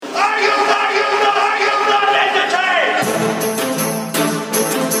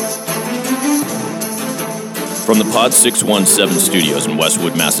From the Pod 617 studios in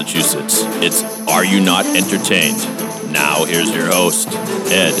Westwood, Massachusetts, it's Are You Not Entertained? Now here's your host,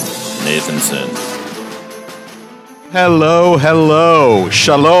 Ed Nathanson. Hello,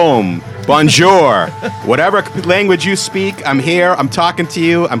 shalom, bonjour. Whatever language you speak, I'm here, I'm talking to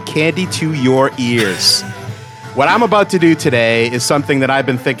you, I'm candy to your ears. What I'm about to do today is something that I've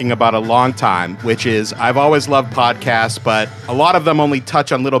been thinking about a long time, which is I've always loved podcasts, but a lot of them only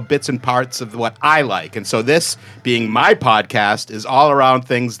touch on little bits and parts of what I like. And so this, being my podcast, is all around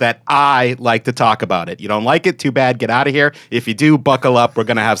things that I like to talk about it. You don't like it? Too bad. Get out of here. If you do, buckle up. We're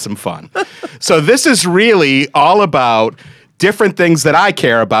going to have some fun. So this is really all about different things that I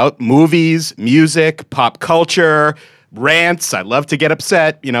care about: movies, music, pop culture, rants. I love to get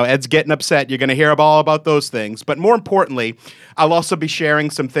upset. You know, Ed's getting upset. You're going to hear all about those things. But more importantly, I'll also be sharing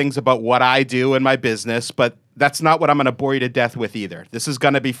some things about what I do in my business, but that's not what I'm going to bore you to death with either. This is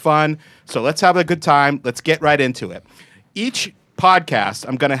going to be fun. So let's have a good time. Let's get right into it. Each podcast,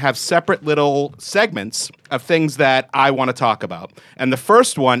 I'm going to have separate little segments of things that I want to talk about. And the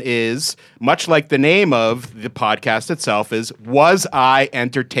first one is, much like the name of the podcast itself, is Was I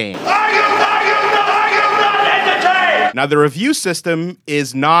Entertained? Now, the review system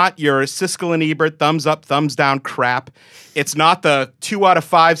is not your Siskel and Ebert thumbs up, thumbs down crap. It's not the 2 out of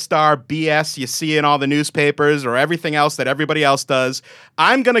 5 star BS you see in all the newspapers or everything else that everybody else does.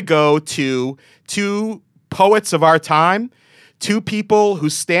 I'm going to go to 2 poets of our time, 2 people who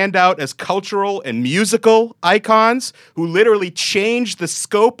stand out as cultural and musical icons, who literally changed the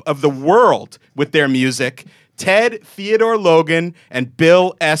scope of the world with their music: Ted Theodore Logan and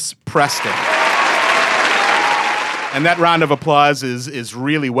Bill S. Preston. And that round of applause is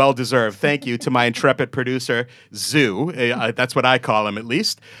really well-deserved. Thank you to my intrepid producer, Zoo. That's what I call him, at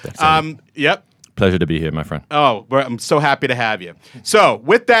least. Yep. Pleasure to be here, my friend. Oh, I'm so happy to have you. So,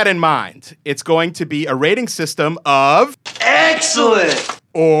 with that in mind, it's going to be a rating system of excellent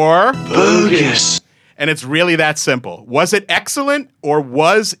or bogus. And it's really that simple. Was it excellent or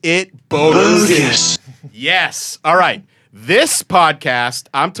was it bogus? Yes. All right. This podcast,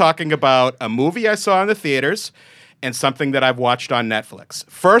 I'm talking about a movie I saw in the theaters and something that I've watched on Netflix.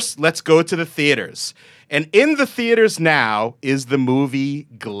 First, let's go to the theaters. And in the theaters now is the movie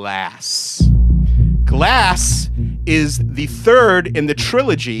Glass. Glass is the third in the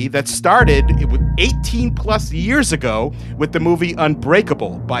trilogy that started 18 plus years ago with the movie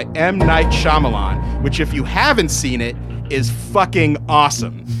Unbreakable by M. Night Shyamalan, which, if you haven't seen it, is fucking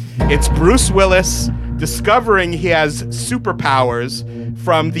awesome. It's Bruce Willis discovering he has superpowers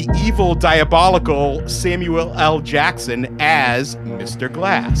from the evil, diabolical Samuel L. Jackson as Mr.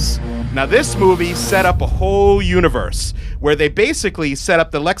 Glass. Now, this movie set up a whole universe where they basically set up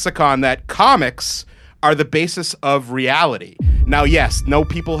the lexicon that comics are the basis of reality. Now, yes, no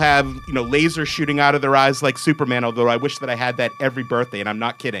people have, lasers shooting out of their eyes like Superman, although I wish that I had that every birthday, and I'm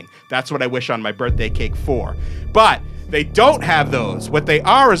not kidding. That's what I wish on my birthday cake for. But they don't have those. What they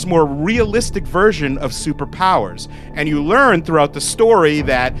are is more realistic version of superpowers. And you learn throughout the story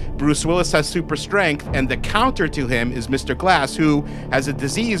that Bruce Willis has super strength, and the counter to him is Mr. Glass, who has a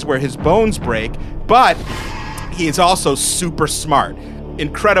disease where his bones break, but he is also super smart.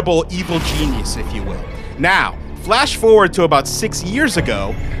 Incredible evil genius, if you will. Now, flash forward to about 6 years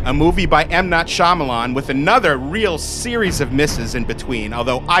ago, a movie by M. Night Shyamalan with another real series of misses in between,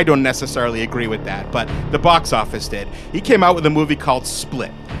 although I don't necessarily agree with that, but the box office did. He came out with a movie called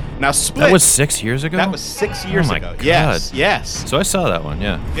Split. Now, Split... That was 6 years ago? That was 6 years ago. Oh my God. Yes. So I saw that one,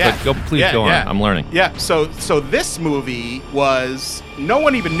 yeah. Yeah. But please go on. I'm learning. Yeah, so this movie was... No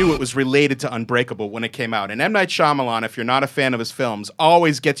one even knew it was related to Unbreakable when it came out. And M. Night Shyamalan, if you're not a fan of his films,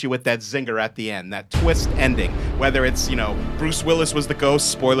 always gets you with that zinger at the end, that twist ending. Whether it's, Bruce Willis was the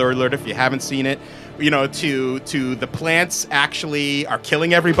ghost, spoiler alert if you haven't seen it, to the plants actually are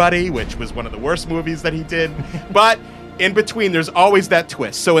killing everybody, which was one of the worst movies that he did. But in between, there's always that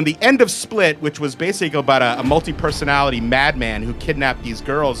twist. So in the end of Split, which was basically about a multi-personality madman who kidnapped these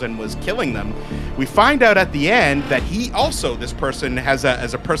girls and was killing them, we find out at the end that this person has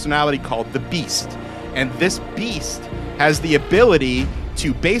a personality called the Beast. And this Beast has the ability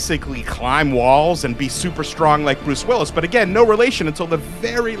to basically climb walls and be super strong like Bruce Willis. But again, no relation until the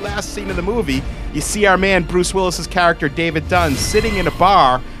very last scene of the movie. You see our man Bruce Willis's character, David Dunn, sitting in a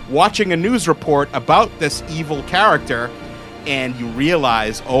bar watching a news report about this evil character, and you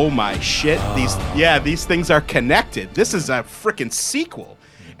realize, oh my shit, these things are connected. This is a freaking sequel.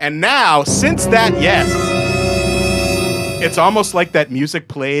 And now, since that, yes, it's almost like that music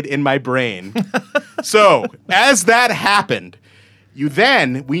played in my brain. So, as that happened,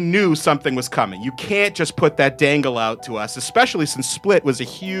 we knew something was coming. You can't just put that dangle out to us, especially since Split was a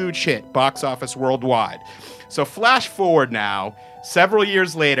huge hit, box office worldwide. So flash forward now, several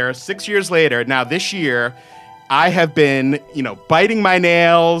years later, 6 years later, now this year, I have been, biting my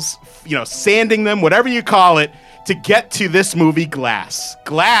nails, sanding them, whatever you call it, to get to this movie, Glass.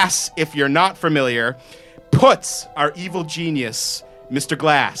 Glass, if you're not familiar, puts our evil genius, Mr.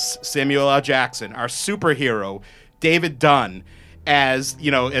 Glass, Samuel L. Jackson, our superhero, David Dunn, as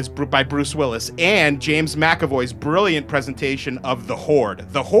by Bruce Willis, and James McAvoy's brilliant presentation of the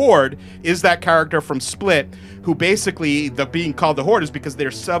Horde. The Horde is that character from Split who basically, being called the Horde is because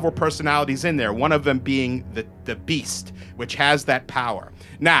there's several personalities in there, one of them being the Beast, which has that power.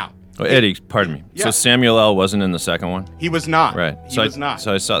 Now, Eddie, pardon me. Yeah. So Samuel L. wasn't in the second one? He was not. Right. He was not.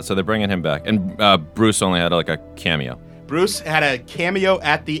 So they're bringing him back. And Bruce only had like a cameo. Bruce had a cameo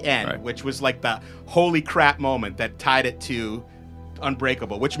at the end, Right. which was like the holy crap moment that tied it to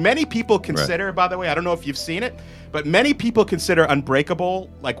Unbreakable, which many people consider, by the way, I don't know if you've seen it, but many people consider Unbreakable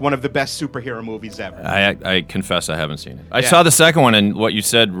like one of the best superhero movies ever. I confess I haven't seen it. I saw the second one, and what you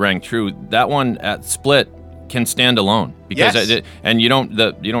said rang true. That one at Split can stand alone because Yes. and you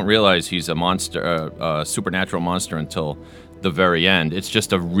don't realize he's a monster, a supernatural monster until the very end. It's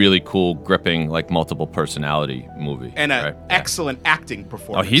just a really cool, gripping, like multiple personality movie. And an right? excellent acting Oh,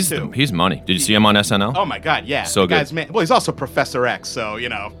 performance, too. he's money. Did you see him on SNL? Oh my God, yeah. So The good. guy's well, he's also Professor X, so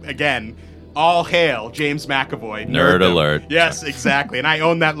again, all hail James McAvoy. Nerd Nerdom. alert. Yes, exactly, and I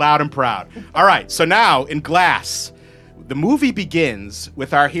own that loud and proud. All right, so now in Glass, the movie begins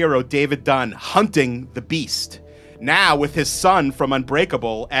with our hero David Dunn hunting the Beast. Now with his son from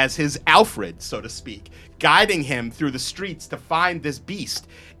Unbreakable as his Alfred, so to speak, guiding him through the streets to find this beast.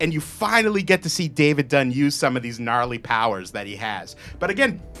 And you finally get to see David Dunn use some of these gnarly powers that he has. But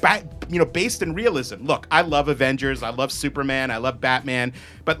again, based in realism. Look, I love Avengers, I love Superman, I love Batman,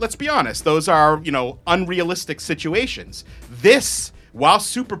 but let's be honest, those are, unrealistic situations. This, while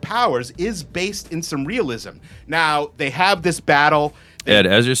superpowers, is based in some realism. Now, they have this battle. Ed,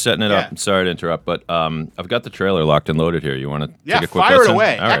 as you're setting it Yeah. up, sorry to interrupt, but I've got the trailer locked and loaded here. You want to Yeah, take a quick fire it listen?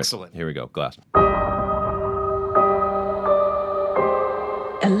 away. All right, Excellent. Here we go. Glass.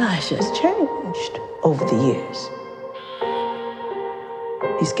 Elijah's changed over the years.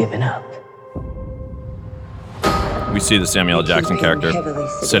 He's given up. We see the Samuel L. Jackson character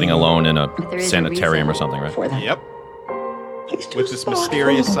sitting alone in a sanitarium or something, right? For that. Yep, He's too with this thoughtful.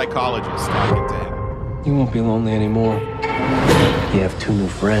 mysterious psychologist talking to him. You won't be lonely anymore. You have 2 new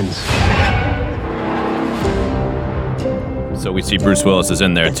friends. So we see Bruce Willis is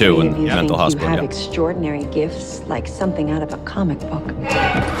in there The too three in of you mental think hospital. You have Yeah. extraordinary gifts, like something out of a comic book.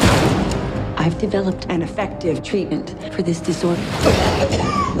 I've developed an effective treatment for this disorder.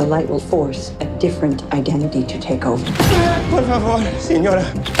 The light will force a different identity to take over. Por favor, señora.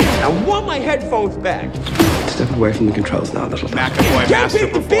 I want my headphones back. Step away from the controls now, little McAvoy master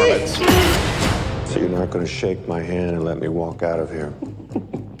performance. So you're not going to shake my hand and let me walk out of here?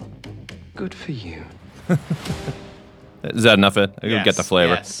 Good for you. Is that enough? Ed? You Yes, get the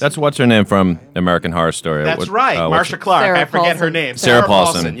flavor. yes. That's what's her name from American Horror Story. That's What- right, what's Marsha her- Clark. Sarah I forget her Paulson. name. Sarah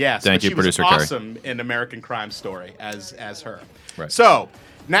Paulson. Yes, Thank but you, she producer was Carrie. awesome in American Crime Story as her. Right. So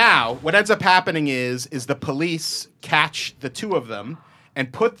now, what ends up happening is the police catch the two of them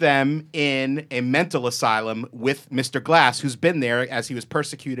and put them in a mental asylum with Mr. Glass, who's been there as he was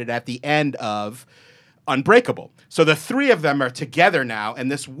persecuted at the end of Unbreakable. So the three of them are together now,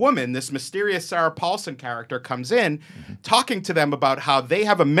 and this woman, this mysterious Sarah Paulson character, comes in talking to them about how they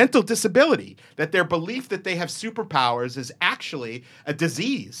have a mental disability, that their belief that they have superpowers is actually a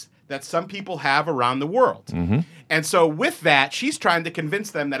disease that some people have around the world. And so with that, she's trying to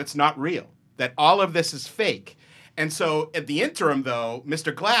convince them that it's not real, that all of this is fake. And so at the interim, though,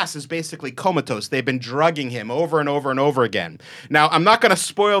 Mr. Glass is basically comatose. They've been drugging him over and over and over again. Now, I'm not going to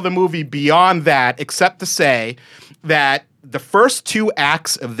spoil the movie beyond that, except to say that the first 2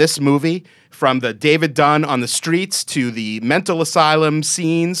 acts of this movie, from the David Dunn on the streets to the mental asylum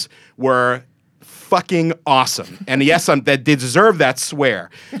scenes, were fucking awesome. And yes, they deserve that swear.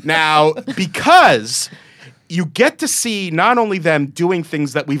 Now, because you get to see not only them doing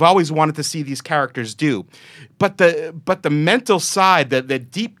things that we've always wanted to see these characters do, but the mental side, the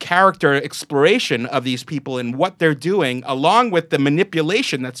deep character exploration of these people and what they're doing, along with the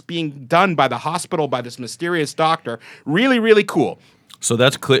manipulation that's being done by the hospital, by this mysterious doctor, really, really cool. So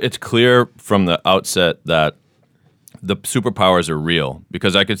that's clear. It's clear from the outset that the superpowers are real,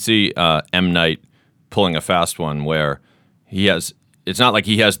 because I could see M. Night pulling a fast one where he has it's not like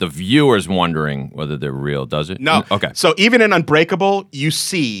he has the viewers wondering whether they're real, does it? No. Okay. So even in Unbreakable, you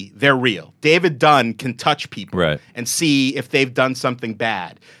see they're real. David Dunn can touch people and see if they've done something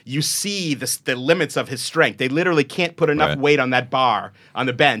bad. You see the limits of his strength. They literally can't put enough weight on that bar on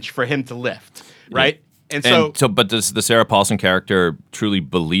the bench for him to lift, right? And so, but does the Sarah Paulson character truly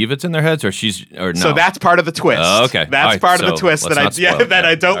believe it's in their heads, or no? So that's part of the twist. Okay, that's part of the twist that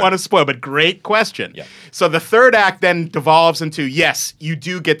I don't want to spoil. But great question. Yeah. So the third act then devolves into yes, you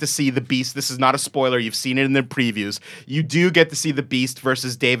do get to see the Beast. This is not a spoiler. You've seen it in the previews. You do get to see the Beast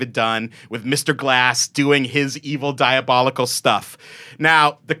versus David Dunn with Mr. Glass doing his evil, diabolical stuff.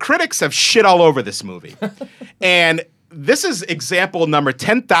 Now the critics have shit all over this movie, and this is example number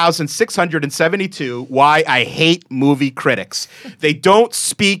 10,672 why I hate movie critics. They don't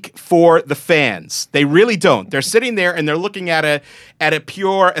speak for the fans. They really don't. They're sitting there and they're looking at a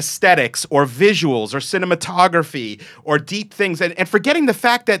pure aesthetics or visuals or cinematography or deep things and forgetting the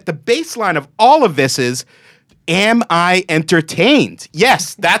fact that the baseline of all of this is, am I entertained?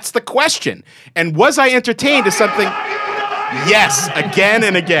 Yes, that's the question. And was I entertained is something... Yes, again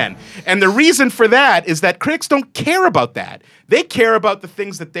and again. And the reason for that is that critics don't care about that. They care about the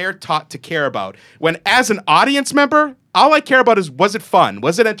things that they're taught to care about. When, as an audience member, all I care about is, was it fun?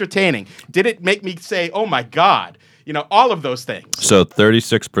 Was it entertaining? Did it make me say, oh my God? You know, all of those things. So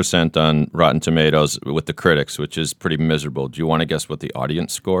 36% on Rotten Tomatoes with the critics, which is pretty miserable. Do you want to guess what the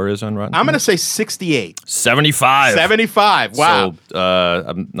audience score is on Rotten I'm going to Tomatoes? say 68. 75. 75. Wow. So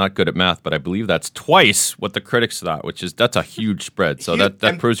I'm not good at math, but I believe that's twice what the critics thought, that's a huge spread. So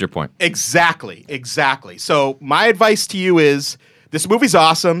that proves your point. Exactly. So my advice to you is, this movie's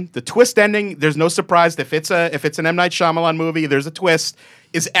awesome. The twist ending, there's no surprise. If it's an M. Night Shyamalan movie, there's a twist,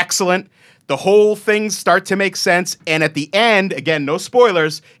 is excellent. The whole things start to make sense. And at the end, again, no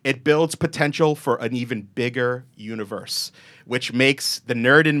spoilers, it builds potential for an even bigger universe, which makes the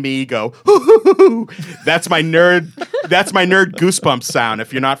nerd in me go, hoo, hoo, hoo, hoo. That's my nerd goosebumps sound,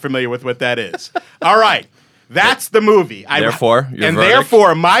 if you're not familiar with what that is. All right. That's the movie. Therefore,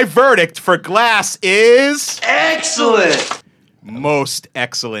 therefore, my verdict for Glass is... Excellent! Most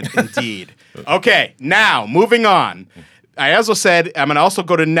excellent indeed. Okay, now, moving on. I also said I'm going to also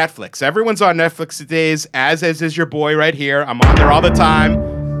go to Netflix. Everyone's on Netflix these days, as is your boy right here. I'm on there all the time.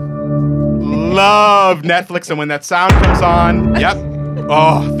 Love Netflix, and when that sound comes on, yep.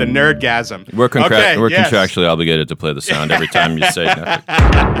 Oh, the nerdgasm. We're contractually obligated to play the sound every time you say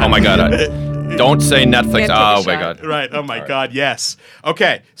Netflix. Oh my God. Don't say Netflix. Oh my God. Right. Oh my God. Yes.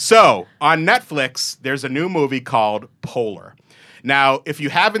 Okay. So on Netflix, there's a new movie called Polar. Now, if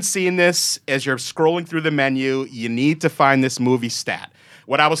you haven't seen this, as you're scrolling through the menu, you need to find this movie stat.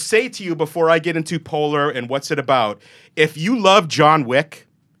 What I will say to you before I get into Polar and what's it about, if you love John Wick,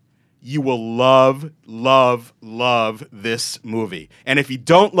 you will love, love, love this movie. And if you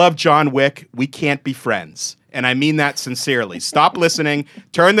don't love John Wick, we can't be friends. And I mean that sincerely. Stop listening,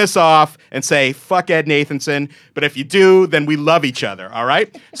 turn this off, and say, fuck Ed Nathanson. But if you do, then we love each other, all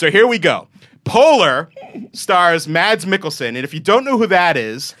right? So here we go. Polar stars Mads Mikkelsen, and if you don't know who that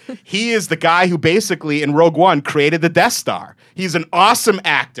is, he is the guy who basically in Rogue One created the Death Star. He's an awesome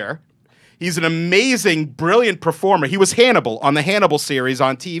actor. He's an amazing, brilliant performer. He was Hannibal on the Hannibal series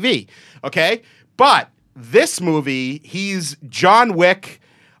on TV, okay? But this movie, he's John Wick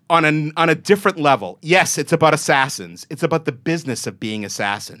on a different level. Yes, it's about assassins. It's about the business of being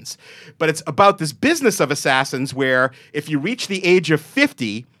assassins. But it's about this business of assassins where if you reach the age of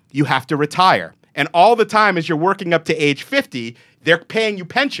 50, you have to retire. And all the time as you're working up to age 50, they're paying you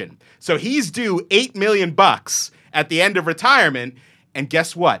pension. So he's due $8 million at the end of retirement. And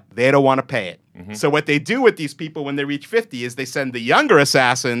guess what? They don't want to pay it. Mm-hmm. So what they do with these people when they reach 50 is they send the younger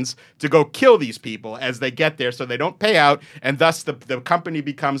assassins to go kill these people as they get there so they don't pay out. And thus the company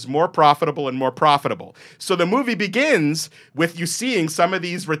becomes more profitable and more profitable. So the movie begins with you seeing some of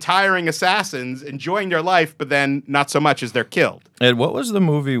these retiring assassins enjoying their life, but then not so much as they're killed. And what was the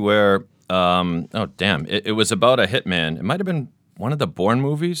movie where, it was about a hitman. It might have been one of the Bourne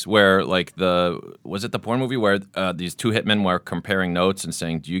movies where was it the Bourne movie where these two hitmen were comparing notes and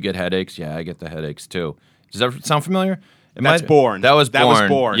saying, do you get headaches? Yeah, I get the headaches too. Does that sound familiar? That's Bourne. That was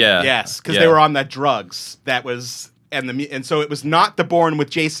Bourne. Yeah. Yes, because they were on that drugs. That was and so it was not the Bourne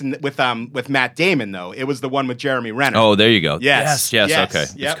with with Matt Damon though. It was the one with Jeremy Renner. Oh, there you go. Yes. Okay. Yep.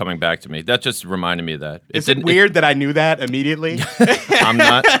 It's coming back to me. That just reminded me of that. Is it weird that I knew that immediately? I'm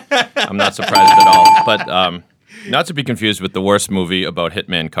not surprised at all. But not to be confused with the worst movie about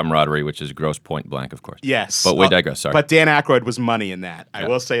hitman camaraderie, which is Grosse Pointe Blank, of course. Yes. But we digress, sorry. But Dan Aykroyd was money in that. I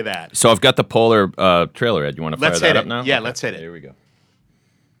will say that. So I've got the Polar trailer, Ed. You want to fire that up now? Yeah, okay. Let's hit it. Here we go.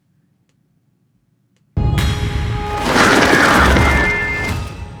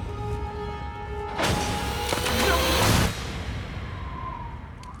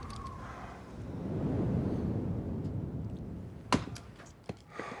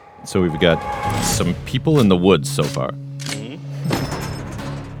 So we've got some people in the woods so far.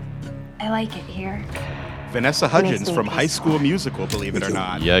 I like it here. Vanessa Hudgens from High School Musical, believe it or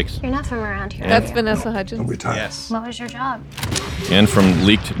not. Yikes. You're not from around here. That's Vanessa Hudgens. Yes. What was your job? And from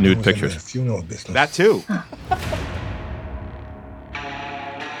leaked nude pictures. That too.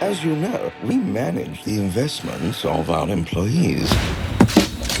 As you know, we manage the investments of our employees.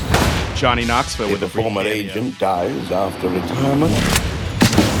 Johnny Knoxville If with a a brief former cameo. agent dies after retirement,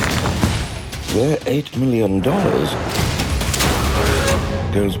 their $8 million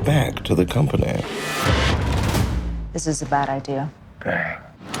goes back to the company. This is a bad idea.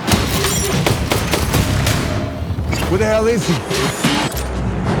 Where the hell is he?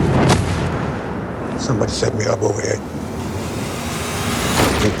 Somebody set me up over here.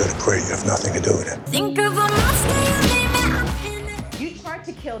 You better pray you have nothing to do with it. Think of a You tried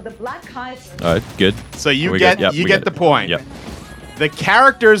to kill the Black Kaiser. All right, good. So you We get got- yep, you we get got the it. point. Yep. The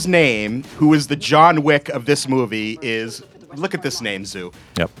character's name, who is the John Wick of this movie, is look at this name, Zoo.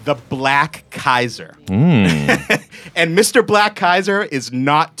 Yep. The Black Kaiser. And Mr. Black Kaiser is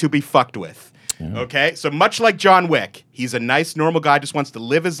not to be fucked with. Okay? So much like John Wick, he's a nice, normal guy, just wants to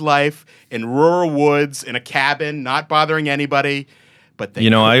live his life in rural woods, in a cabin, not bothering anybody. But they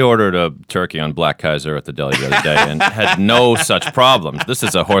I ordered a turkey on Black Kaiser at the deli the other day and had no such problems. This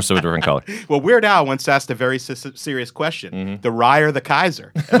is a horse of a different color. Well, Weird Al once asked a very serious question. The Rye or the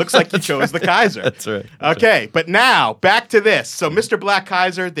Kaiser? It looks like you chose the Kaiser. That's right. Okay, but now, back to this. So Mr. Black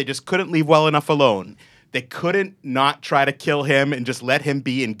Kaiser, they just couldn't leave well enough alone. They couldn't not try to kill him and just let him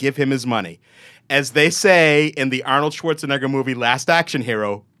be and give him his money. As they say in the Arnold Schwarzenegger movie Last Action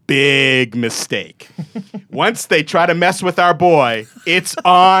Hero, big mistake. Once they try to mess with our boy, it's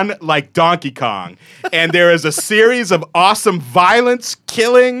on like Donkey Kong. And there is a series of awesome violence,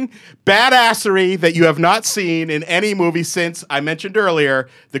 killing, badassery that you have not seen in any movie since, I mentioned earlier,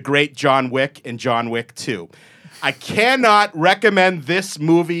 the great John Wick and John Wick 2. I cannot recommend this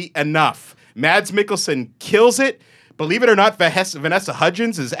movie enough. Mads Mikkelsen kills it. Believe it or not, Vanessa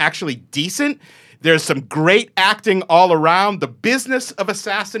Hudgens is actually decent. There's some great acting all around. The business of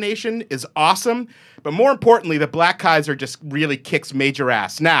assassination is awesome. But more importantly, the Black Kaiser just really kicks major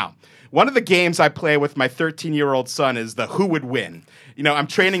ass. Now, one of the games I play with my 13-year-old son is the who would win. I'm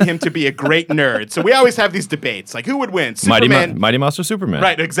training him to be a great nerd. So we always have these debates, like who would win? Superman. Mighty Mouse or Superman?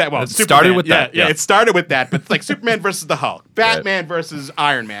 Right, exactly. Well, It Superman. started with that. Yeah, it started with that. But it's like Superman versus the Hulk, Batman versus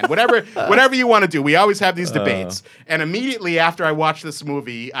Iron Man, whatever you want to do. We always have these debates. And immediately after I watched this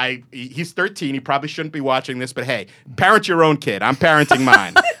movie, he's 13. He probably shouldn't be watching this, but hey, parent your own kid. I'm parenting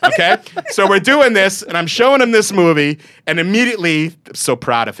mine. Okay? So we're doing this, and I'm showing him this movie, and immediately, I'm so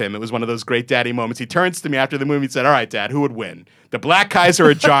proud of him. It was one of those great daddy moments. He turns to me after the movie and said, "All right, Dad, who would win? The Black Kaiser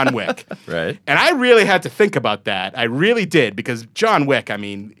or John Wick?" Right. And I really had to think about that. I really did, because John Wick,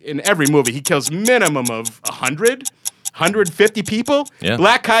 in every movie, he kills minimum of 100, 150 people. Yeah.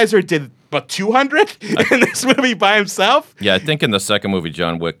 Black Kaiser did about 200 in this movie by himself. Yeah, I think in the second movie,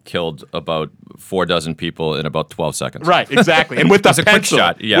 John Wick killed about 4 dozen people in about 12 seconds. Right, exactly. And with It was a a quick pencil.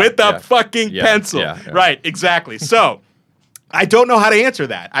 shot. Yeah, with a yeah. fucking Yeah, pencil. yeah. Right, exactly. So I don't know how to answer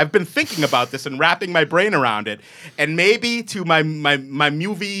that. I've been thinking about this and wrapping my brain around it. And maybe to my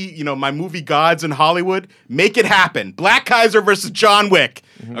movie, my movie gods in Hollywood, make it happen. Black Kaiser versus John Wick.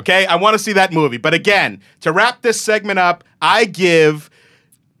 Okay? I want to see that movie. But again, to wrap this segment up, I give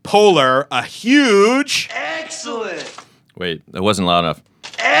Polar a huge... Excellent. Wait, that wasn't loud enough.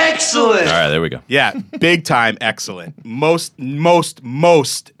 Excellent. All right, there we go. Yeah, big time excellent. Most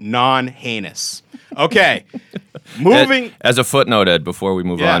non-heinous. Okay. Moving... Ed, as a footnote, Ed, before we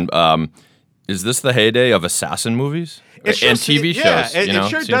move Yeah. on, is this the heyday of assassin movies? And TV shows? Yeah, it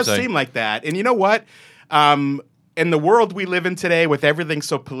sure Seems does like- seem like that. And you know what? In the world we live in today, with everything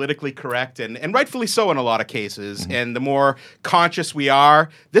so politically correct, and rightfully so in a lot of cases, and the more conscious we are,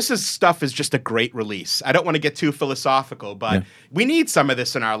 this stuff is just a great release. I don't want to get too philosophical, but we need some of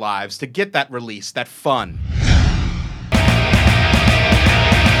this in our lives to get that release, that fun.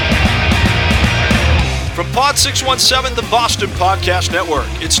 From Pod 617, the Boston Podcast Network,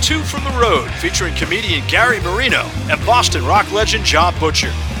 it's Two from the Road, featuring comedian Gary Marino and Boston rock legend John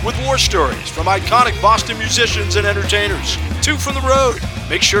Butcher, with war stories from iconic Boston musicians and entertainers. Two from the Road.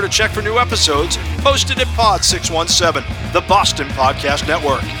 Make sure to check for new episodes posted at Pod 617, the Boston Podcast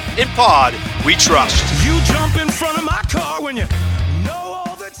Network. In Pod, we trust. You jump in front of my car when you know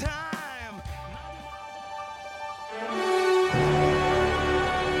all the time.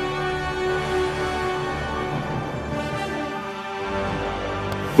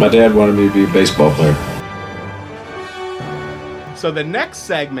 My dad wanted me to be a baseball player. So the next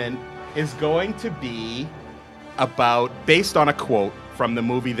segment is going to be based on a quote from the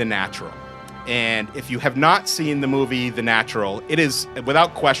movie The Natural. And if you have not seen the movie The Natural, it is,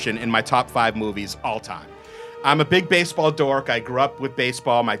 without question, in my top 5 movies all time. I'm a big baseball dork. I grew up with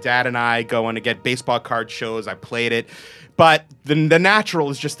baseball. My dad and I going to get baseball card shows. I played it. But the Natural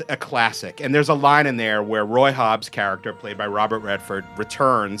is just a classic. And there's a line in there where Roy Hobbs' character, played by Robert Redford,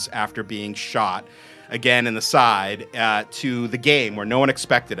 returns after being shot, again in the side, to the game where no one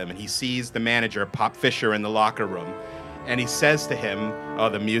expected him. And he sees the manager, Pop Fisher, in the locker room. And he says to him, oh,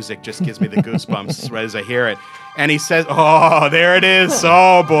 the music just gives me the goosebumps right as I hear it. And he says, oh, there it is.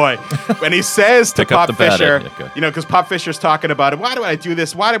 Oh, boy. And he says to Pop Fisher, because Pop Fisher's talking about it. Why do I do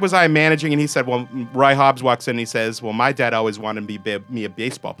this? Why was I managing? And he said, well, Roy Hobbs walks in and he says, well, my dad always wanted me a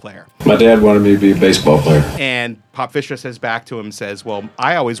baseball player. My dad wanted me to be a baseball player. And Pop Fisher says back to him, says, well,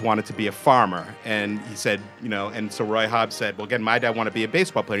 I always wanted to be a farmer. And he said, and so Roy Hobbs said, well, again, my dad wanted to be a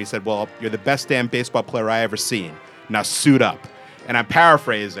baseball player. He said, well, you're the best damn baseball player I ever seen. Now suit up. And I'm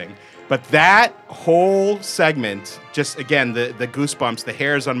paraphrasing. But that whole segment, just again, the goosebumps, the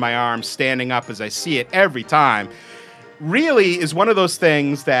hairs on my arms standing up as I see it every time, really is one of those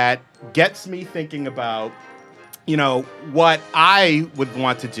things that gets me thinking about, what I would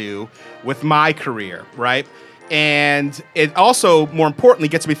want to do with my career, right? And it also, more importantly,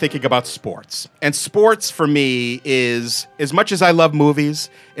 gets me thinking about sports. And sports for me is, as much as I love movies,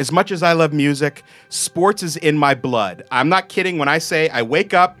 as much as I love music, sports is in my blood. I'm not kidding when I say I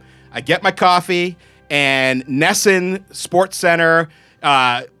wake up, I get my coffee, and Nesson, Sports Center,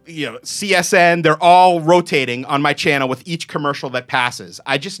 CSN, they're all rotating on my channel with each commercial that passes.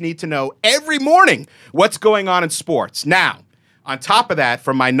 I just need to know every morning what's going on in sports. Now, on top of that,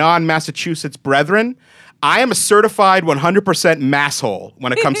 for my non-Massachusetts brethren, I am a certified 100% masshole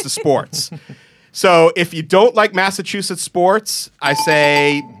when it comes to sports. So if you don't like Massachusetts sports, I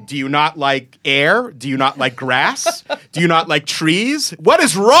say, do you not like air? Do you not like grass? Do you not like trees? What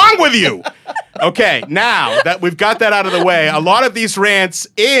is wrong with you? Okay, now that we've got that out of the way, a lot of these rants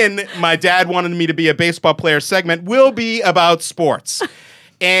in my dad wanted me to be a baseball player segment will be about sports.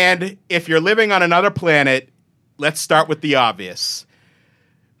 And if you're living on another planet, let's start with the obvious.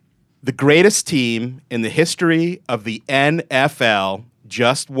 The greatest team in the history of the NFL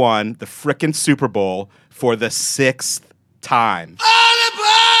just won the frickin' Super Bowl for the 6th time.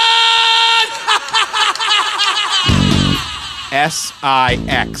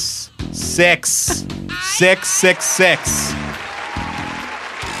 S-I-X. 666.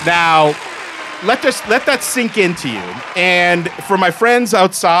 Now, let that sink into you. And for my friends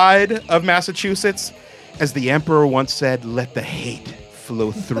outside of Massachusetts, as the emperor once said, let the hate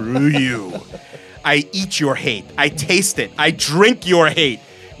flow through you. I eat your hate. I taste it. I drink your hate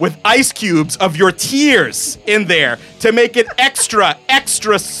with ice cubes of your tears in there to make it extra,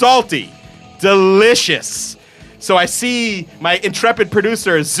 extra salty. Delicious. So I see my intrepid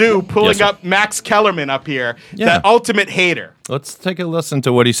producer, Zoo, pulling up Max Kellerman up here, the ultimate hater. Let's take a listen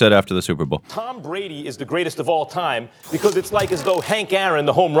to what he said after the Super Bowl. Tom Brady is the greatest of all time because it's like as though Hank Aaron,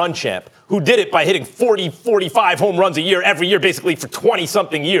 the home run champ, who did it by hitting 40, 45 home runs a year, every year, basically for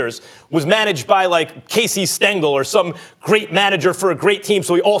 20-something years, was managed by like Casey Stengel or some great manager for a great team,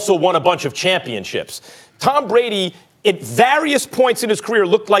 so he also won a bunch of championships. Tom Brady, at various points in his career,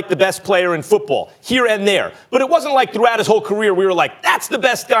 looked like the best player in football, here and there. But it wasn't like throughout his whole career we were like, that's the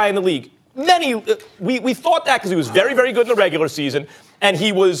best guy in the league. Then we thought that because he was very, very good in the regular season, and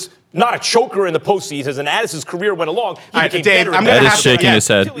he was not a choker in the postseason. And as his career went along, he became Dave, better. I'm Ed is shaking his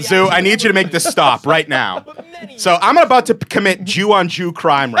head. Zoo, I need you to make this stop right now. So I'm about to commit Jew-on-Jew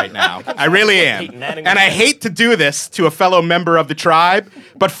crime right now. I really am. And I hate to do this to a fellow member of the tribe,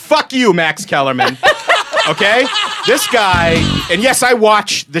 but fuck you, Max Kellerman. Okay? This guy, and yes, I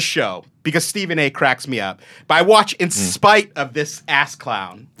watch the show because Stephen A. cracks me up, but I watch in spite of this ass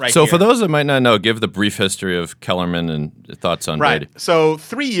clown right So here. for those that might not know, give the brief history of Kellerman and thoughts on Right. Brady. So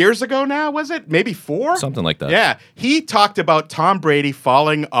 3 years ago now, was it? Maybe 4? Something like that. Yeah. He talked about Tom Brady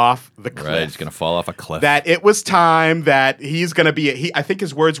falling off the cliff. Right, he's going to fall off a cliff. That it was time that he's going to be, I think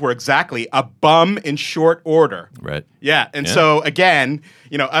his words were exactly, a bum in short order. Right. Yeah. And so, again,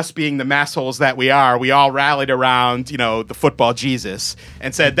 us being the massholes that we are, we all rallied around, the football Jesus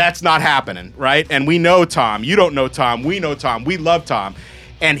and said, that's not happening, right? And we know Tom. You don't know Tom. We know Tom. We love Tom.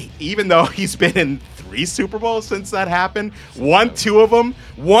 And even though he's been in 3 Super Bowls since that happened, won 2 of them,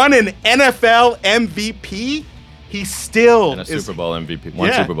 won an NFL MVP, he still and a is... Super Bowl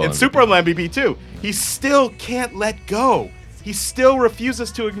MVP. Super Bowl MVP too. He still can't let go. He still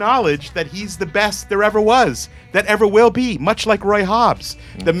refuses to acknowledge that he's the best there ever was, that ever will be, much like Roy Hobbs,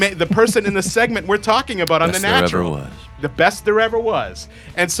 the person in the segment we're talking about on The Best there Natural. ever was. The best there ever was.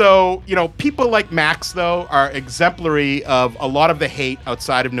 And so, people like Max, though, are exemplary of a lot of the hate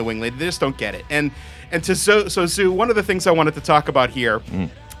outside of New England. They just don't get it. And so, Zoo, one of the things I wanted to talk about here,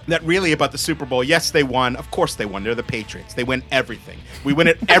 that really about the Super Bowl, yes, they won. Of course they won. They're the Patriots. They win everything. We win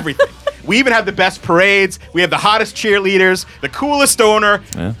at everything. We even have the best parades. We have the hottest cheerleaders, the coolest owner.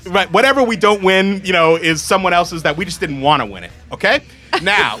 Yeah. Right, whatever we don't win, is someone else's that we just didn't want to win it. Okay?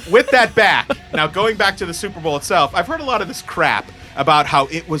 Now, with that back, going back to the Super Bowl itself, I've heard a lot of this crap about how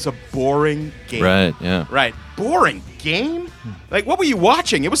it was a boring game. Right, yeah. Right. Boring game? Like, what were you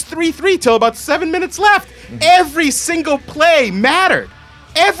watching? It was 3-3 till about 7 minutes left. Every single play mattered.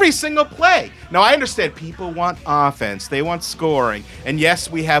 Every single play. Now, I understand people want offense. They want scoring. And yes,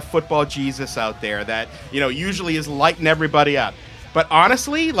 we have football Jesus out there that, usually is lighting everybody up. But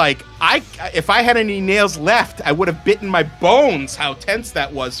honestly, if I had any nails left, I would have bitten my bones how tense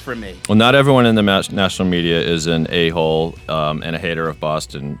that was for me. Well, not everyone in the national media is an a-hole and a hater of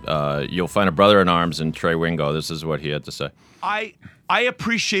Boston. You'll find a brother in arms in Trey Wingo. This is what he had to say. I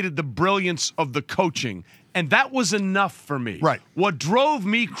appreciated the brilliance of the coaching, and that was enough for me. Right. What drove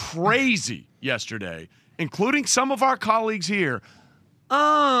me crazy yesterday, including some of our colleagues here,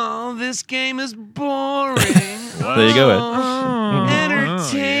 oh, this game is boring. There you go, Ed.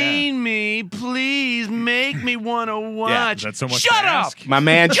 Entertain me. Please make me want to watch. That's so much Shut to up. ask. My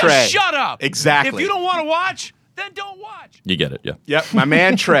man Just Trey. shut up. Exactly. If you don't want to watch, then don't watch. You get it, yeah. Yep, my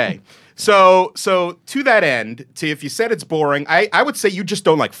man Trey. So to that end, if you said it's boring, I would say you just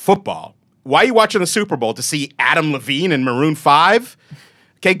don't like football. Why are you watching the Super Bowl? To see Adam Levine and Maroon 5?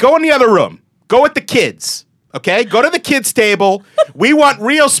 Okay, go in the other room. Go with the kids. Okay, go to the kids' table. We want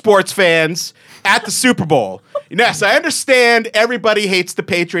real sports fans at the Super Bowl. Yes, I understand everybody hates the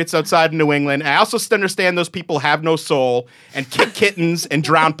Patriots outside of New England. I also understand those people have no soul and kick kittens and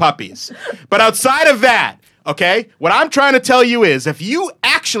drown puppies. But outside of that, okay, what I'm trying to tell you is if you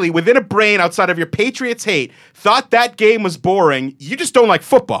actually, within a brain outside of your Patriots hate, thought that game was boring, you just don't like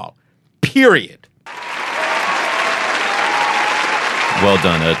football. Period. Well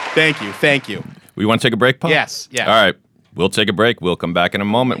done, Ed. Thank you. We want to take a break, Paul? Yes. All right. We'll take a break. We'll come back in a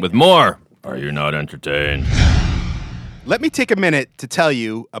moment with more. Are you not entertained? Let me take a minute to tell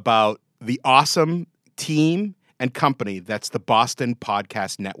you about the awesome team and company that's the Boston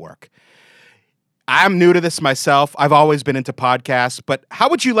Podcast Network. I'm new to this myself. I've always been into podcasts, but how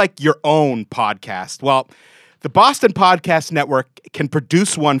would you like your own podcast? Well, the Boston Podcast Network can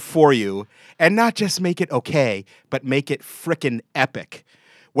produce one for you and not just make it okay, but make it frickin' epic.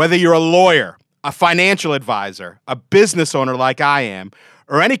 Whether you're a lawyer, a financial advisor, a business owner like I am,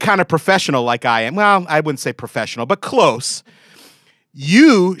 or any kind of professional like I am, well, I wouldn't say professional, but close,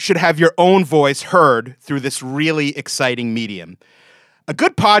 you should have your own voice heard through this really exciting medium. A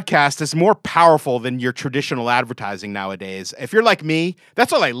good podcast is more powerful than your traditional advertising nowadays. If you're like me,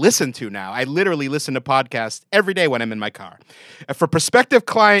 that's all I listen to now. I literally listen to podcasts every day when I'm in my car. If a prospective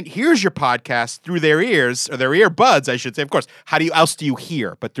client hears your podcast through their ears, or their earbuds, I should say, of course, how else do you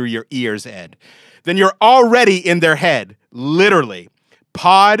hear but through your ears, Ed? Then you're already in their head, literally.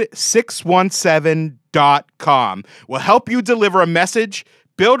 Pod617.com will help you deliver a message,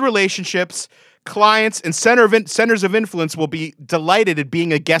 build relationships. Clients and centers of influence will be delighted at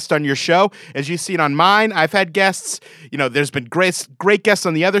being a guest on your show. As you've seen on mine, I've had guests. There's been great guests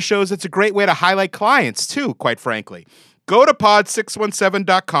on the other shows. It's a great way to highlight clients, too, quite frankly. Go to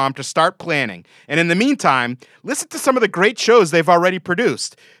pod617.com to start planning. And in the meantime, listen to some of the great shows they've already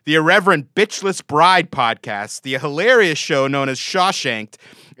produced. The Irreverent Bitchless Bride podcast, the hilarious show known as Shawshanked,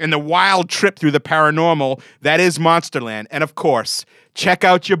 and the wild trip through the paranormal that is Monsterland. And of course, check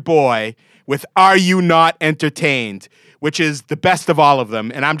out your boy with Are You Not Entertained, which is the best of all of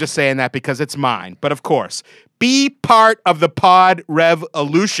them. And I'm just saying that because it's mine. But of course, be part of the Pod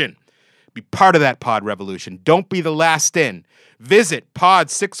Revolution. Be part of that Pod Revolution. Don't be the last in. Visit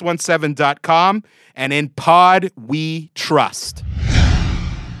pod617.com, and in Pod we trust.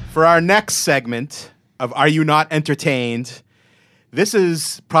 For our next segment of Are You Not Entertained, this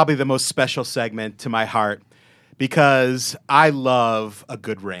is probably the most special segment to my heart because I love a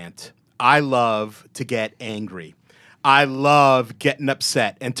good rant. I love to get angry. I love getting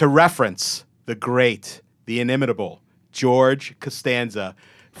upset. And to reference the great, the inimitable George Costanza.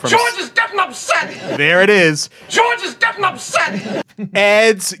 George is getting upset! There it is. George is getting upset!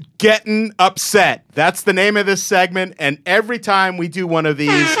 Ed's Getting Upset. That's the name of this segment. And every time we do one of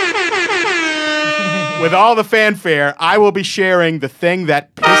these, with all the fanfare, I will be sharing the thing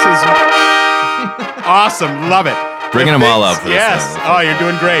that pisses me. Awesome. Love it. Bringing them all up. For yes. This Oh, you're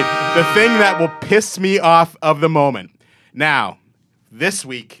doing great. The thing that will piss me off of the moment. Now, this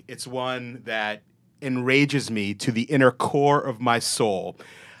week, it's one that enrages me to the inner core of my soul.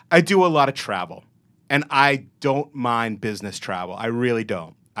 I do a lot of travel, and I don't mind business travel. I really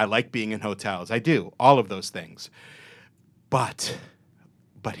don't. I like being in hotels. I do, all of those things. But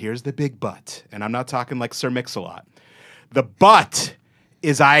here's the big but, and I'm not talking like Sir Mix-a-Lot. The but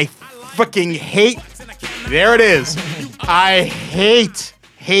is I fucking hate, there it is. I hate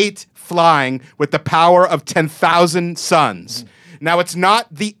flying with the power of 10,000 suns. Now, it's not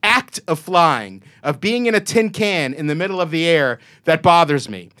the act of flying, of being in a tin can in the middle of the air that bothers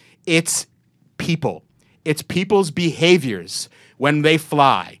me. It's people. It's people's behaviors when they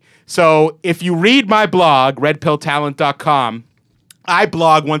fly. So if you read my blog, redpilltalent.com, I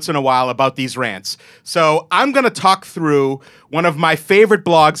blog once in a while about these rants. So I'm going to talk through one of my favorite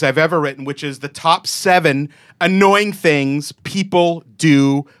blogs I've ever written, which is the top 7 annoying things people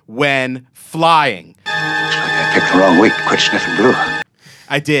do when flying. I picked the wrong week to quit sniffing glue.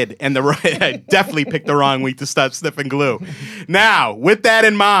 I did, and I definitely picked the wrong week to stop sniffing glue. Now, with that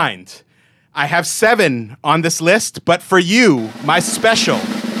in mind, I have 7 on this list, but for you, my special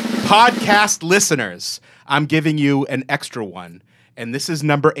podcast listeners, I'm giving you an extra one. And this is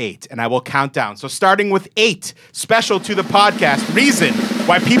number 8, and I will count down. So starting with 8, special to the podcast, reason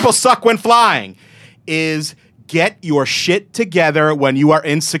why people suck when flying is get your shit together when you are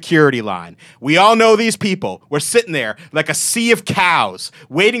in security line. We all know these people. We're sitting there like a sea of cows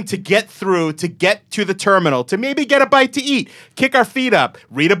waiting to get through, to get to the terminal, to maybe get a bite to eat, kick our feet up,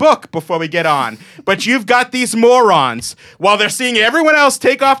 read a book before we get on. But you've got these morons while they're seeing everyone else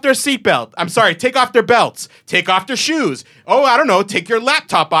take off their seatbelt. I'm sorry, take off their belts, take off their shoes. Oh, I don't know, take your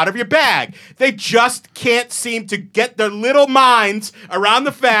laptop out of your bag. They just can't seem to get their little minds around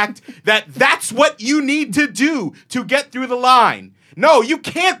the fact that that's what you need to do to get through the line. No, you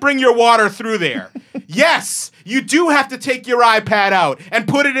can't bring your water through there. Yes, you do have to take your iPad out and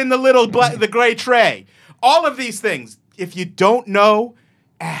put it in the gray tray. All of these things. If you don't know,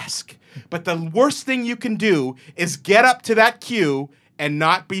 ask. But the worst thing you can do is get up to that queue and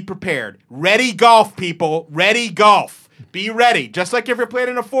not be prepared. Ready golf, people. Ready golf. Be ready. Just like if you're playing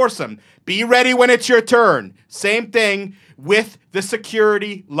in a foursome. Be ready when it's your turn. Same thing with the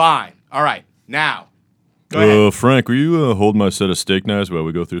security line. All right, now. Go ahead. Frank, will you hold my set of steak knives while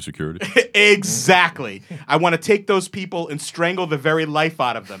we go through security? Exactly. I want to take those people and strangle the very life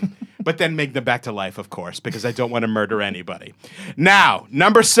out of them, but then make them back to life, of course, because I don't want to murder anybody. Now,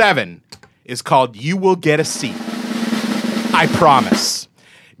 number 7 is called You Will Get a Seat. I promise.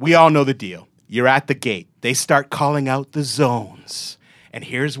 We all know the deal. You're at the gate. They start calling out the zones. And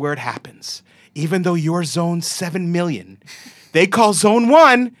here's where it happens. Even though you're zone 7 million, they call zone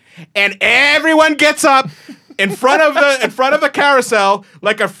 1, and everyone gets up in front of the carousel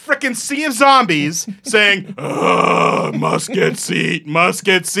like a frickin' sea of zombies saying, must get seat.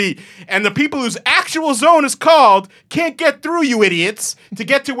 And the people whose actual zone is called can't get through, you idiots, to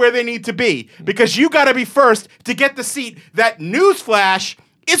get to where they need to be. Because you gotta be first to get the seat that, newsflash,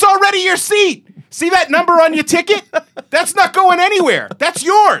 is already your seat. See that number on your ticket? That's not going anywhere. That's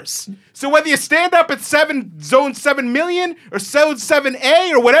yours. So whether you stand up at zone 7 million or zone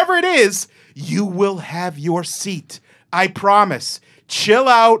 7A or whatever it is, you will have your seat. I promise. Chill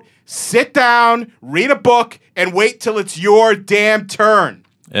out, sit down, read a book, and wait till it's your damn turn.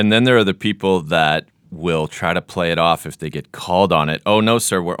 And then there are the people that will try to play it off if they get called on it. Oh, no,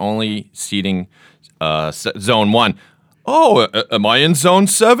 sir, we're only seating zone 1. Oh, am I in zone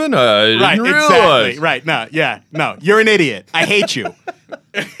 7? I didn't realize. Exactly. Right. No, you're an idiot. I hate you.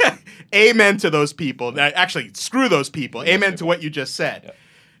 Amen to those people. Actually, screw those people. Amen to what you just said. Yep.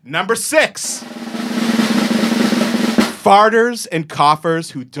 Number 6. Farters and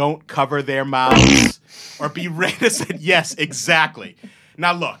coughers who don't cover their mouths or be reticent. Yes, exactly.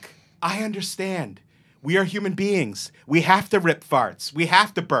 Now, look, I understand. We are human beings. We have to rip farts. We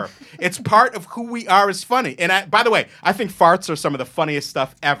have to burp. It's part of who we are as funny. And by the way, I think farts are some of the funniest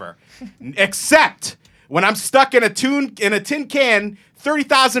stuff ever. Except when I'm stuck in a tin can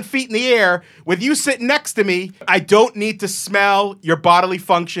 30,000 feet in the air with you sitting next to me, I don't need to smell your bodily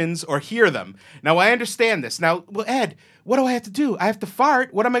functions or hear them. Now, I understand this. Now, well, Ed, what do I have to do? I have to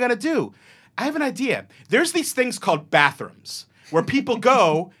fart. What am I going to do? I have an idea. There's these things called bathrooms where people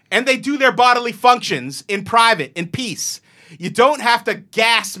go and they do their bodily functions in private, in peace. You don't have to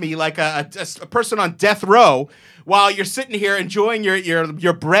gas me like a person on death row while you're sitting here enjoying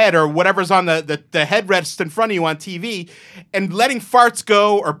your bread or whatever's on the headrest in front of you on TV and letting farts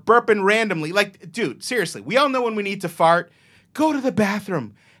go or burping randomly. Like, dude, seriously, we all know when we need to fart. Go to the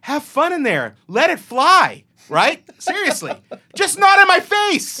bathroom. Have fun in there. Let it fly, right? Seriously. Just not in my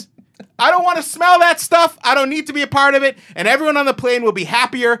face. I don't want to smell that stuff. I don't need to be a part of it. And everyone on the plane will be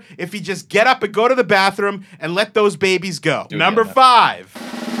happier if you just get up and go to the bathroom and let those babies go. Number 5.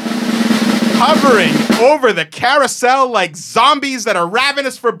 Hovering over the carousel like zombies that are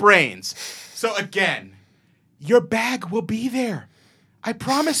ravenous for brains. So again, your bag will be there. I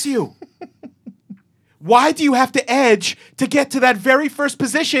promise you. Why do you have to edge to get to that very first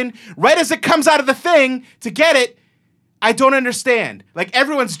position right as it comes out of the thing to get it? I don't understand. Like,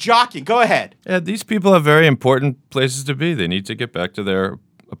 everyone's jockeying. Go ahead. Yeah, these people have very important places to be. They need to get back to their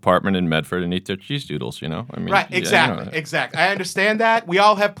apartment in Medford and eat their cheese doodles, you know? I mean, Right, exactly, exactly. I understand that. We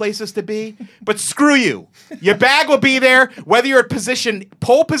all have places to be. But screw you. Your bag will be there, whether you're at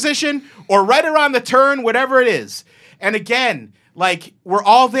pole position, or right around the turn, whatever it is. And again, like, we're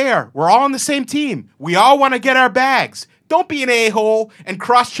all there. We're all on the same team. We all want to get our bags. Don't be an a-hole and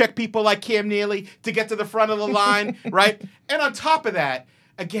cross-check people like Cam Neely to get to the front of the line, right? And on top of that,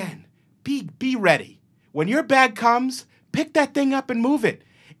 again, be ready. When your bag comes, pick that thing up and move it.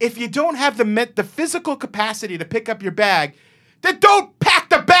 If you don't have the physical capacity to pick up your bag, then don't pack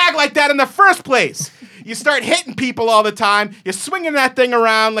the bag like that in the first place. You start hitting people all the time. You're swinging that thing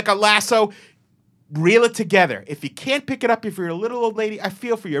around like a lasso. Reel it together. If you can't pick it up, if you're a little old lady, I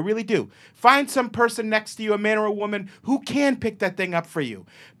feel for you. I really do. Find some person next to you, a man or a woman, who can pick that thing up for you.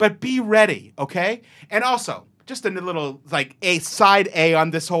 But be ready, okay? And also, just a little, like, a side A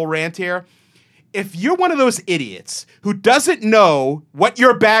on this whole rant here. If you're one of those idiots who doesn't know what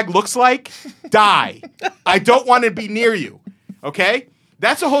your bag looks like, die. I don't want to be near you, okay?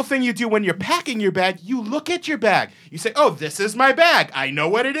 That's the whole thing you do when you're packing your bag. You look at your bag. You say, oh, this is my bag. I know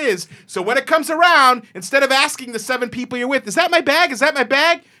what it is. So when it comes around, instead of asking the 7 people you're with, is that my bag? Is that my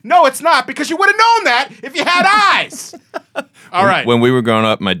bag? No, it's not, because you would have known that if you had eyes. All right. When we were growing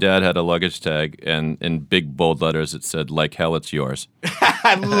up, my dad had a luggage tag, and in big bold letters it said, like hell, it's yours.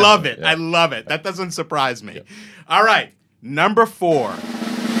 I love it. I love it. That doesn't surprise me. All right. Number 4.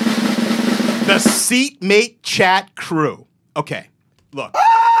 The seatmate chat crew. Okay. Look.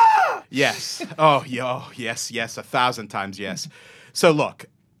 Yes. Oh, yes, 1,000 times yes. So look,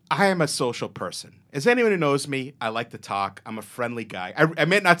 I am a social person. As anyone who knows me, I like to talk. I'm a friendly guy. I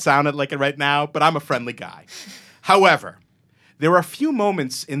may not sound like it right now, but I'm a friendly guy. However, there are a few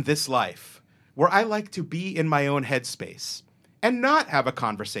moments in this life where I like to be in my own headspace and not have a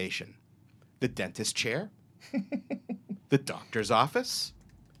conversation. The dentist chair, the doctor's office,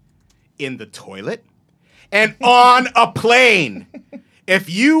 in the toilet, and on a plane. If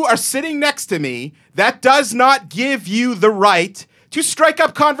you are sitting next to me, that does not give you the right to strike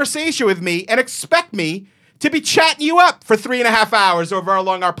up conversation with me and expect me to be chatting you up for 3.5 hours over how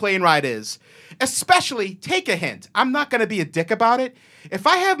long our plane ride is. Especially, take a hint. I'm not going to be a dick about it. If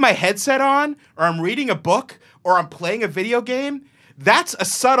I have my headset on, or I'm reading a book, or I'm playing a video game, that's a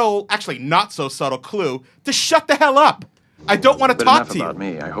subtle, actually not so subtle clue to shut the hell up. I don't want to talk to you. Enough about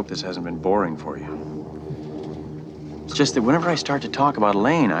me. I hope this hasn't been boring for you. It's just that whenever I start to talk about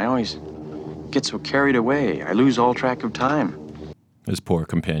Elaine, I always get so carried away. I lose all track of time. His poor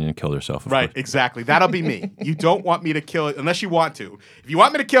companion killed herself. Right, exactly. That'll be me. You don't want me to kill it unless you want to. If you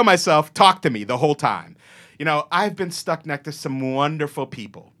want me to kill myself, talk to me the whole time. You know, I've been stuck next to some wonderful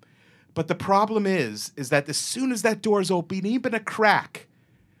people. But the problem is that as soon as that door's open, even a crack,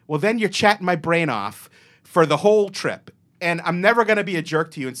 well, then you're chatting my brain off for the whole trip. And I'm never going to be a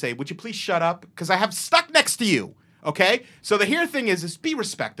jerk to you and say, would you please shut up? Because I have stuck next to you. Okay? So the here thing is be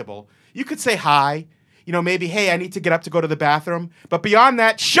respectable. You could say hi. You know, maybe, hey, I need to get up to go to the bathroom. But beyond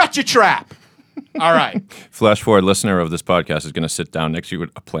that, shut your trap. All right. Flash forward, listener of this podcast is going to sit down next to you at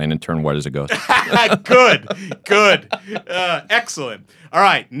a plane and turn white as a ghost. Good. Excellent. All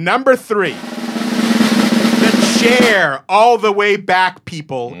right. Number 3. The chair all the way back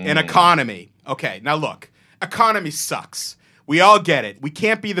people in economy. Okay. Now look, economy sucks. We all get it. We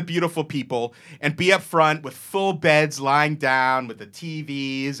can't be the beautiful people and be up front with full beds lying down with the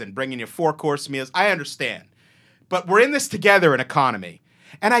TVs and bringing you 4-course meals. I understand. But we're in this together in economy.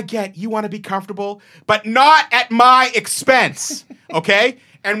 And I get you want to be comfortable, but not at my expense, okay?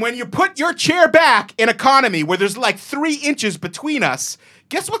 And when you put your chair back in economy where there's like 3 inches between us,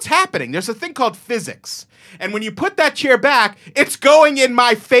 guess what's happening? There's a thing called physics. And when you put that chair back, it's going in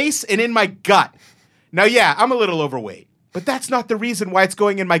my face and in my gut. Now, yeah, I'm a little overweight. But that's not the reason why it's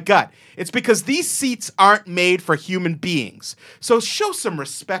going in my gut. It's because these seats aren't made for human beings. So show some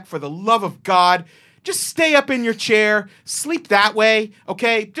respect for the love of God. Just stay up in your chair, sleep that way,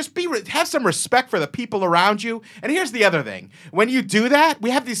 okay? Just have some respect for the people around you. And here's the other thing. When you do that, we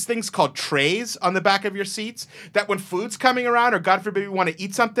have these things called trays on the back of your seats that when food's coming around or God forbid we want to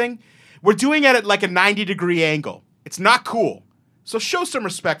eat something, we're doing it at like a 90-degree angle. It's not cool. So show some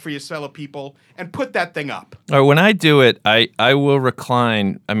respect for your fellow people and put that thing up. Or when I do it, I will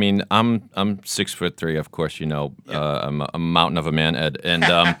recline. I mean, I'm 6'3", of course, you know. I'm a mountain of a man, Ed.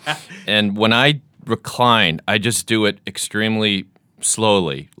 And and when I recline, I just do it extremely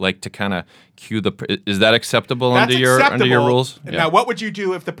slowly, like to kind of cue the. Is that acceptable under your rules? Now, what would you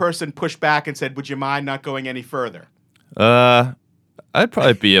do if the person pushed back and said, "Would you mind not going any further?" I'd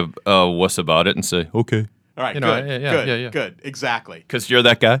probably be a wuss about it and say, "Okay." All right, You know, good, good, exactly. Because you're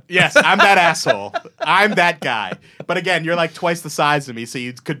that guy? Yes, I'm that asshole. I'm that guy. But again, you're like twice the size of me, so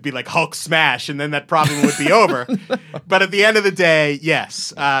you could be like Hulk smash, and then that problem would be over. But at the end of the day,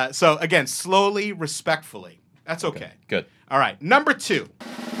 yes. So again, slowly, respectfully. That's okay. Good. All right, number 2.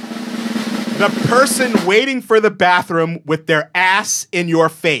 The person waiting for the bathroom with their ass in your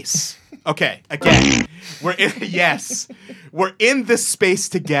face. Okay, again, we're in this space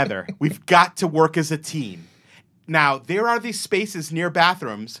together. We've got to work as a team. Now, there are these spaces near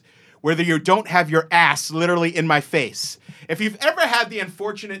bathrooms where you don't have your ass literally in my face. If you've ever had the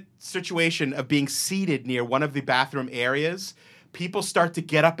unfortunate situation of being seated near one of the bathroom areas, people start to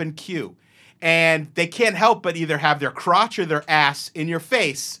get up and queue. And they can't help but either have their crotch or their ass in your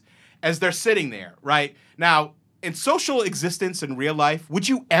face as they're sitting there, right? Now, in social existence in real life, would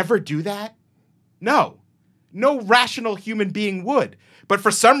you ever do that? No. No rational human being would. But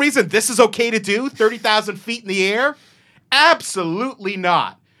for some reason, this is okay to do, 30,000 feet in the air? Absolutely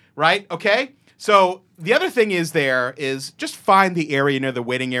not, right? Okay? So the other thing is just find the area near the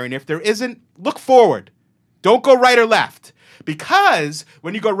waiting area. And if there isn't, look forward. Don't go right or left. Because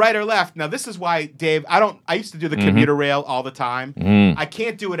when you go right or left, now this is why, Dave, I used to do the commuter rail all the time. I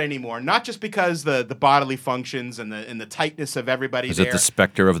can't do it anymore. Not just because the bodily functions and the tightness of everybody Is there. it the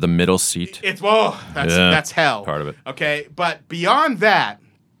specter of the middle seat? That's hell. Part of it. Okay, but beyond that,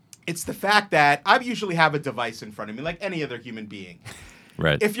 it's the fact that I usually have a device in front of me like any other human being.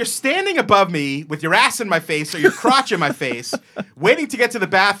 Right. If you're standing above me with your ass in my face or your crotch in my face, waiting to get to the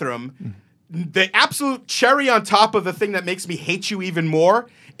bathroom, the absolute cherry on top of the thing that makes me hate you even more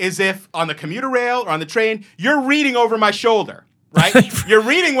is if on the commuter rail or on the train, you're reading over my shoulder, right? You're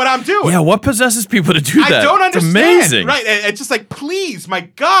reading what I'm doing. Yeah, what possesses people to do that? I don't understand. It's amazing. Right. It's just like, please, my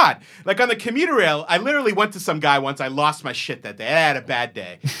God. Like on the commuter rail, I literally went to some guy once. I lost my shit that day. I had a bad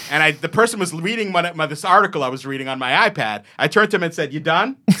day. And the person was reading this article I was reading on my iPad. I turned to him and said, "You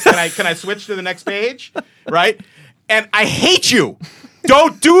done? Can I switch to the next page?" Right? And I hate you.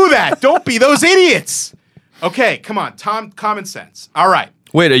 Don't do that. Don't be those idiots. Okay, come on. Common sense. All right.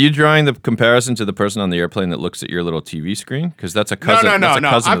 Wait, are you drawing the comparison to the person on the airplane that looks at your little TV screen? Because that's a cousin. No.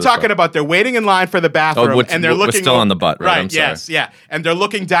 I'm talking about they're waiting in line for the bathroom and they're looking. We're still on the butt, right? I'm sorry. Yes, yeah. And they're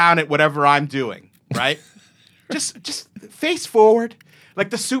looking down at whatever I'm doing, right? just face forward. Like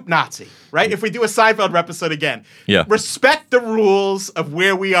the soup Nazi, right? If we do a Seinfeld episode again. Yeah. Respect the rules of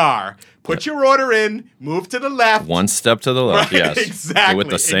where we are. Put your order in, move to the left. One step to the left, right? yes. Exactly. Do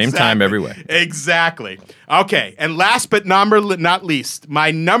it the same time every way. Exactly. Okay, and last but not least,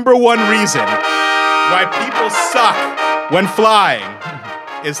 my number one reason why people suck when flying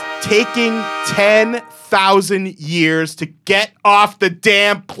is taking 10,000 years to get off the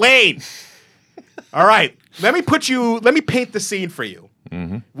damn plane. All right, let me paint the scene for you.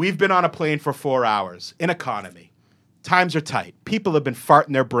 We've been on a plane for 4 hours in economy. Times are tight. People have been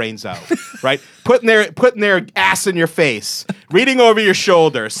farting their brains out, right? Putting their ass in your face, reading over your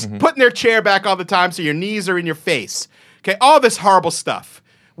shoulders, putting their chair back all the time so your knees are in your face. Okay, all this horrible stuff.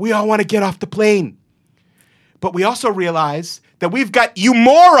 We all want to get off the plane. But we also realize that we've got you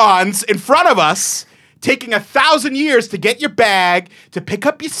morons in front of us taking 1,000 years to get your bag, to pick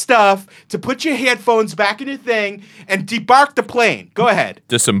up your stuff, to put your headphones back in your thing, and debark the plane. Go ahead.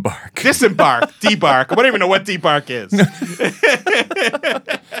 Disembark. Debark. I don't even know what debark is.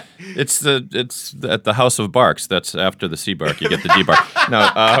 It's at the House of Barks. That's after the sea bark. You get the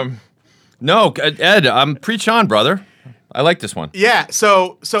debark. No, Ed, preach on, brother. I like this one. Yeah.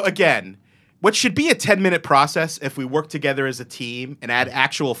 So again, what should be a 10-minute process if we work together as a team and add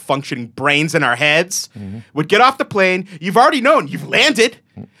actual functioning brains in our heads would get off the plane. You've already known. You've landed.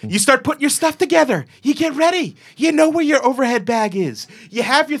 You start putting your stuff together. You get ready. You know where your overhead bag is. You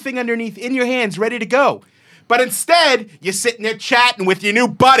have your thing underneath in your hands ready to go. But instead, you're sitting there chatting with your new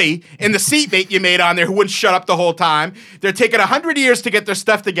buddy in the seatmate you made on there who wouldn't shut up the whole time. They're taking 100 years to get their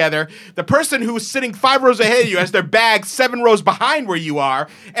stuff together. The person who's sitting 5 rows ahead of you has their bag 7 rows behind where you are,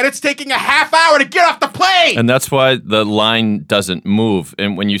 and it's taking a half hour to get off the plane. And that's why the line doesn't move.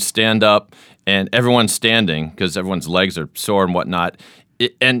 And when you stand up and everyone's standing, because everyone's legs are sore and whatnot,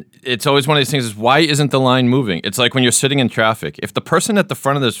 And it's always one of these things is why isn't the line moving? It's like when you're sitting in traffic. If the person at the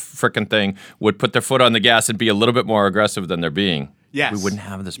front of this frickin' thing would put their foot on the gas and be a little bit more aggressive than they're being, we wouldn't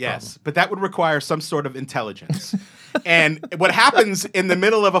have this problem. Yes, but that would require some sort of intelligence. And what happens in the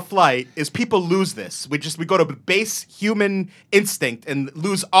middle of a flight is people lose this. We go to base human instinct and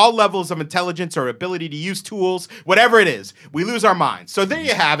lose all levels of intelligence or ability to use tools, whatever it is. We lose our minds. So there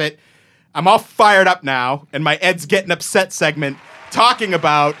you have it. I'm all fired up now, and my Ed's Getting Upset segment talking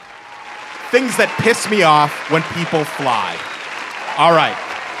about things that piss me off when people fly. All right.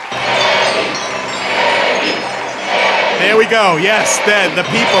 There we go. Yes, the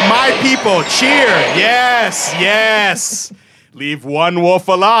people, my people, cheer. Yes, yes. Leave one wolf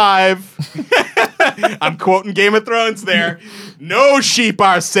alive. I'm quoting Game of Thrones there. No sheep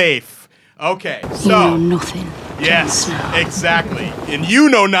are safe. Okay, so. You know nothing. Yes, exactly. And you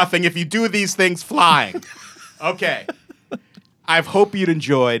know nothing if you do these things flying. Okay. I hope you'd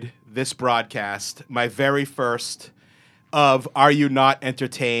enjoyed this broadcast, my very first of Are You Not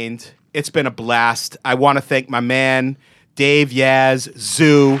Entertained? It's been a blast. I want to thank my man, Dave Yaz,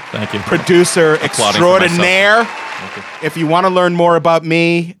 Zoo, thank you. Producer extraordinaire. If you want to learn more about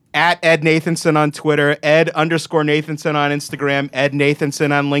me, at Ed Nathanson on Twitter, Ed_Nathanson on Instagram, Ed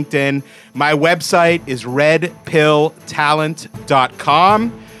Nathanson on LinkedIn. My website is redpilltalent.com,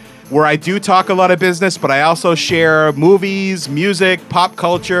 where I do talk a lot of business, but I also share movies, music, pop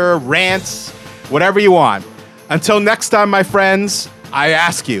culture, rants, whatever you want. Until next time, my friends, I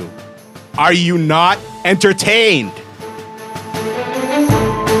ask you, are you not entertained?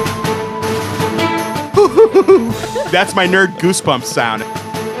 That's my nerd goosebumps sound.